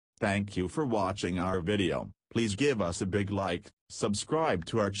Thank you for watching our video. Please give us a big like, subscribe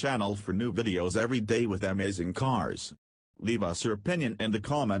to our channel for new videos every day with amazing cars. Leave us your opinion in the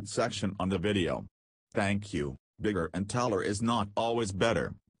comment section on the video. Thank you. Bigger and taller is not always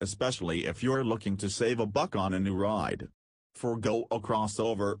better, especially if you're looking to save a buck on a new ride. Forgo a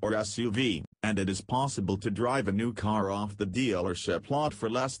crossover or SUV, and it is possible to drive a new car off the dealership lot for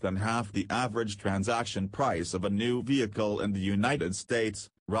less than half the average transaction price of a new vehicle in the United States,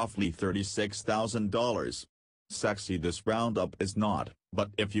 roughly $36,000. Sexy this roundup is not, but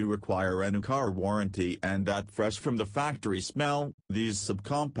if you require a new car warranty and that fresh from the factory smell, these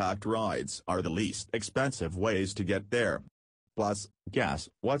subcompact rides are the least expensive ways to get there. Plus, guess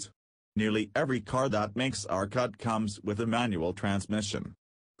what? Nearly every car that makes our cut comes with a manual transmission.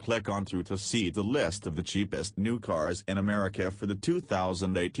 Click on through to see the list of the cheapest new cars in America for the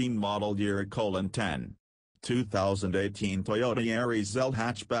 2018 model year: 10. 2018 Toyota Yaris L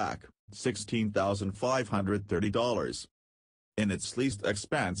Hatchback, $16,530. In its least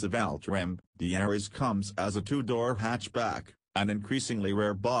expensive L trim, the Yaris comes as a two-door hatchback, an increasingly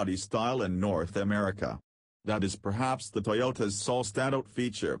rare body style in North America. That is perhaps the Toyota's sole standout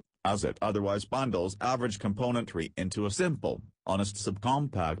feature, as it otherwise bundles average componentry into a simple, honest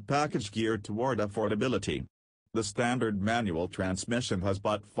subcompact package geared toward affordability. The standard manual transmission has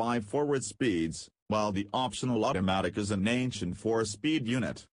but 5 forward speeds, while the optional automatic is an ancient 4-speed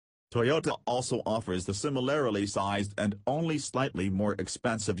unit. Toyota also offers the similarly sized and only slightly more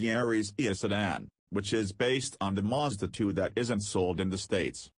expensive Yaris E sedan, which is based on the Mazda 2 that isn't sold in the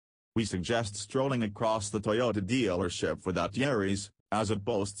States. We suggest strolling across the Toyota dealership for that Yaris, as it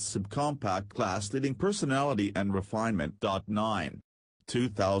boasts subcompact class-leading personality and refinement. 9.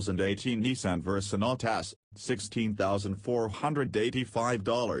 2018 Nissan Versa Note S,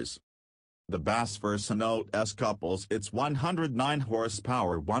 $16,485. The Versa Note S couples its 109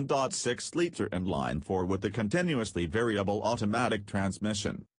 horsepower 1.6-liter inline-4 with a continuously variable automatic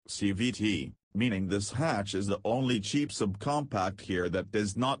transmission, CVT, meaning this hatch is the only cheap subcompact here that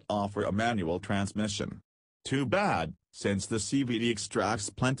does not offer a manual transmission. Too bad, since the CVT extracts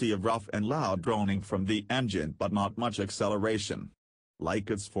plenty of rough and loud droning from the engine but not much acceleration. Like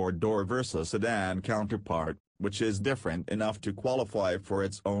its 4-door Versa sedan counterpart, which is different enough to qualify for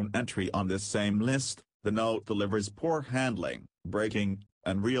its own entry on this same list, the Note delivers poor handling, braking,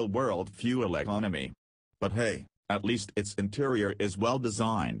 and real-world fuel economy. But hey, at least its interior is well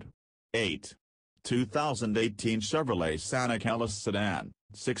designed. 8. 2018 Chevrolet Santa Yaris sedan,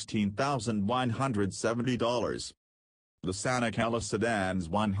 $16,170. The Santa Yaris sedan's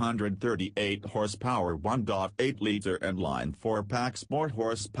 138 horsepower 1.8-liter inline-4 packs more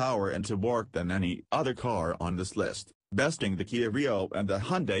horsepower into work than any other car on this list, besting the Kia Rio and the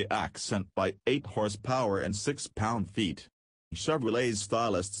Hyundai Accent by 8 horsepower and 6 pound-feet. Chevrolet's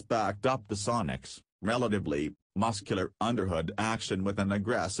stylists backed up the Sonic's relatively muscular underhood action with an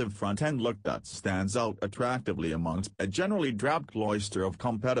aggressive front-end look that stands out attractively amongst a generally drab cloister of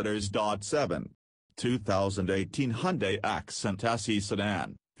competitors. 7. 2018 Hyundai Accent SE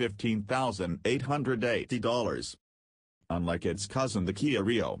sedan, $15,880. Unlike its cousin the Kia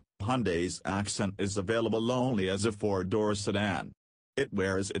Rio, Hyundai's Accent is available only as a 4-door sedan. It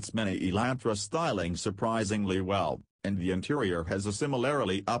wears its mini-Elantra styling surprisingly well, and the interior has a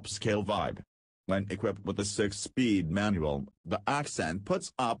similarly upscale vibe. When equipped with a 6-speed manual, the Accent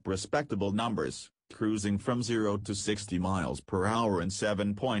puts up respectable numbers, cruising from 0 to 60 miles per hour in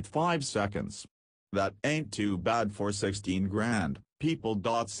 7.5 seconds. That ain't too bad for 16 grand, people.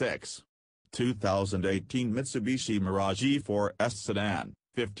 6. 2018 Mitsubishi Mirage E4S sedan,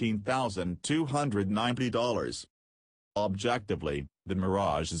 $15,290. Objectively, the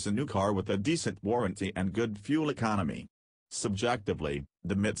Mirage is a new car with a decent warranty and good fuel economy. Subjectively,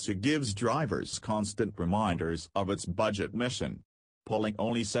 the Mitsu gives drivers constant reminders of its budget mission. Pulling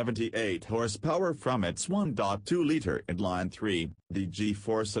only 78 horsepower from its 1.2-liter inline-3, the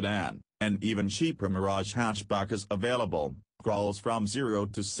G4 sedan, an even cheaper Mirage hatchback is available, crawls from 0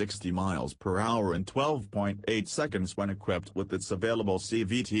 to 60 miles per hour in 12.8 seconds when equipped with its available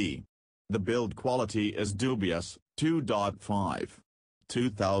CVT. The build quality is dubious. 2.5.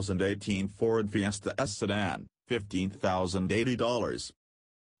 2018 Ford Fiesta S sedan, $15,080.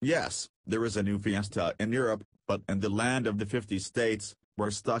 Yes, there is a new Fiesta in Europe, but in the land of the 50 states, we're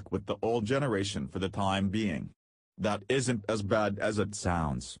stuck with the old generation for the time being. That isn't as bad as it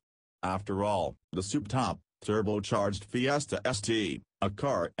sounds. After all, the souped-up, turbocharged Fiesta ST, a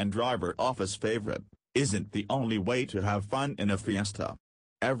car and driver office favorite, isn't the only way to have fun in a Fiesta.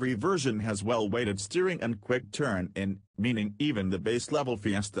 Every version has well-weighted steering and quick turn-in, meaning even the base-level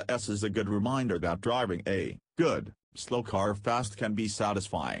Fiesta S is a good reminder that driving a good slow car fast can be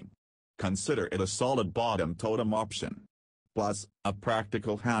satisfying. Consider it a solid bottom totem option. Plus, a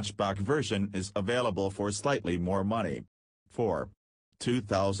practical hatchback version is available for slightly more money. 4.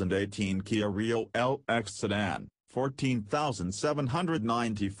 2018 Kia Rio LX Sedan,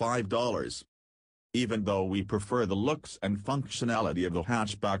 $14,795. Even though we prefer the looks and functionality of the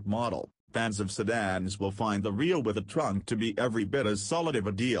hatchback model, fans of sedans will find the Rio with a trunk to be every bit as solid of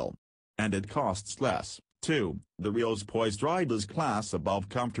a deal. And it costs less, too. The Rio's poised ride is class above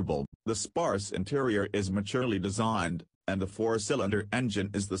comfortable, the sparse interior is maturely designed, and the 4-cylinder engine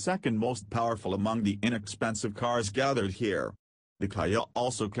is the second most powerful among the inexpensive cars gathered here. The Kia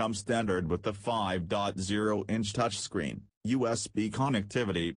also comes standard with the 5.0-inch touchscreen, USB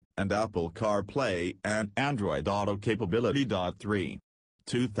connectivity, and Apple CarPlay and Android Auto capability. 3.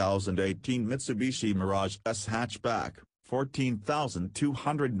 2018 Mitsubishi Mirage S Hatchback,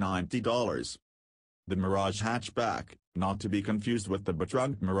 $14,290. The Mirage Hatchback, not to be confused with the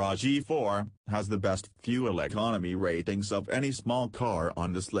betrunk Mirage E4, has the best fuel economy ratings of any small car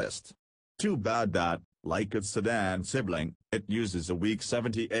on this list. Too bad that, like its sedan sibling, it uses a weak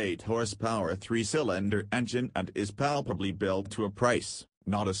 78-horsepower 3-cylinder engine and is palpably built to a price,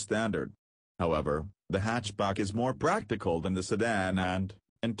 not a standard. However, the hatchback is more practical than the sedan and,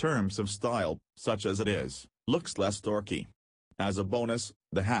 in terms of style, such as it is, looks less dorky. As a bonus,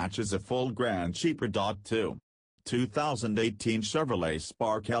 the hatch is a full grand cheaper. 2. 2018 Chevrolet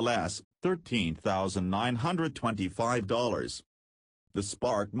Spark LS, $13,925. The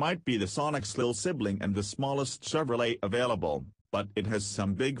Spark might be the Sonic's little sibling and the smallest Chevrolet available, but it has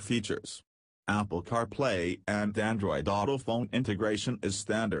some big features. Apple CarPlay and Android Auto phone integration is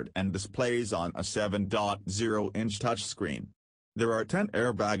standard and displays on a 7.0-inch touchscreen. There are 10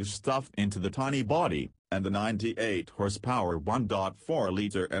 airbags stuffed into the tiny body, and the 98-horsepower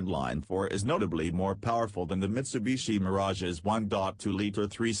 1.4-liter inline-4 is notably more powerful than the Mitsubishi Mirage's 1.2-liter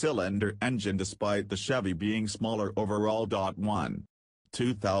 3-cylinder engine despite the Chevy being smaller overall. 1.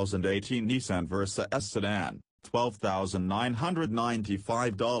 2018 Nissan Versa S Sedan,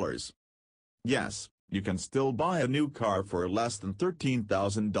 $12,995. Yes, you can still buy a new car for less than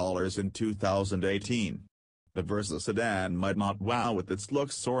 $13,000 in 2018. The Versa sedan might not wow with its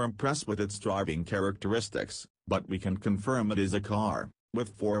looks or impress with its driving characteristics, but we can confirm it is a car,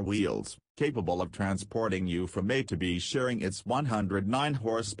 with 4 wheels, capable of transporting you from A to B, sharing its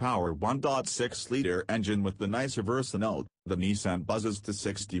 109-horsepower 1.6-liter engine with the nicer Versa Note. The Nissan buzzes to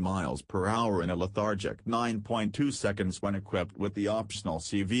 60 miles per hour in a lethargic 9.2 seconds when equipped with the optional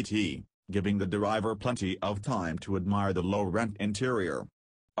CVT, giving the driver plenty of time to admire the low-rent interior.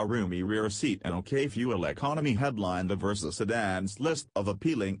 A roomy rear seat and okay fuel economy headline the Versa sedan's list of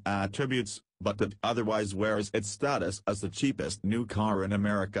appealing attributes, but it otherwise wears its status as the cheapest new car in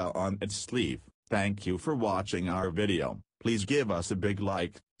America on its sleeve. Thank you for watching our video. Please give us a big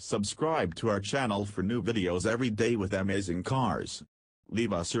like, subscribe to our channel for new videos every day with amazing cars.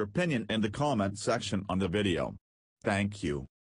 Leave us your opinion in the comment section on the video. Thank you.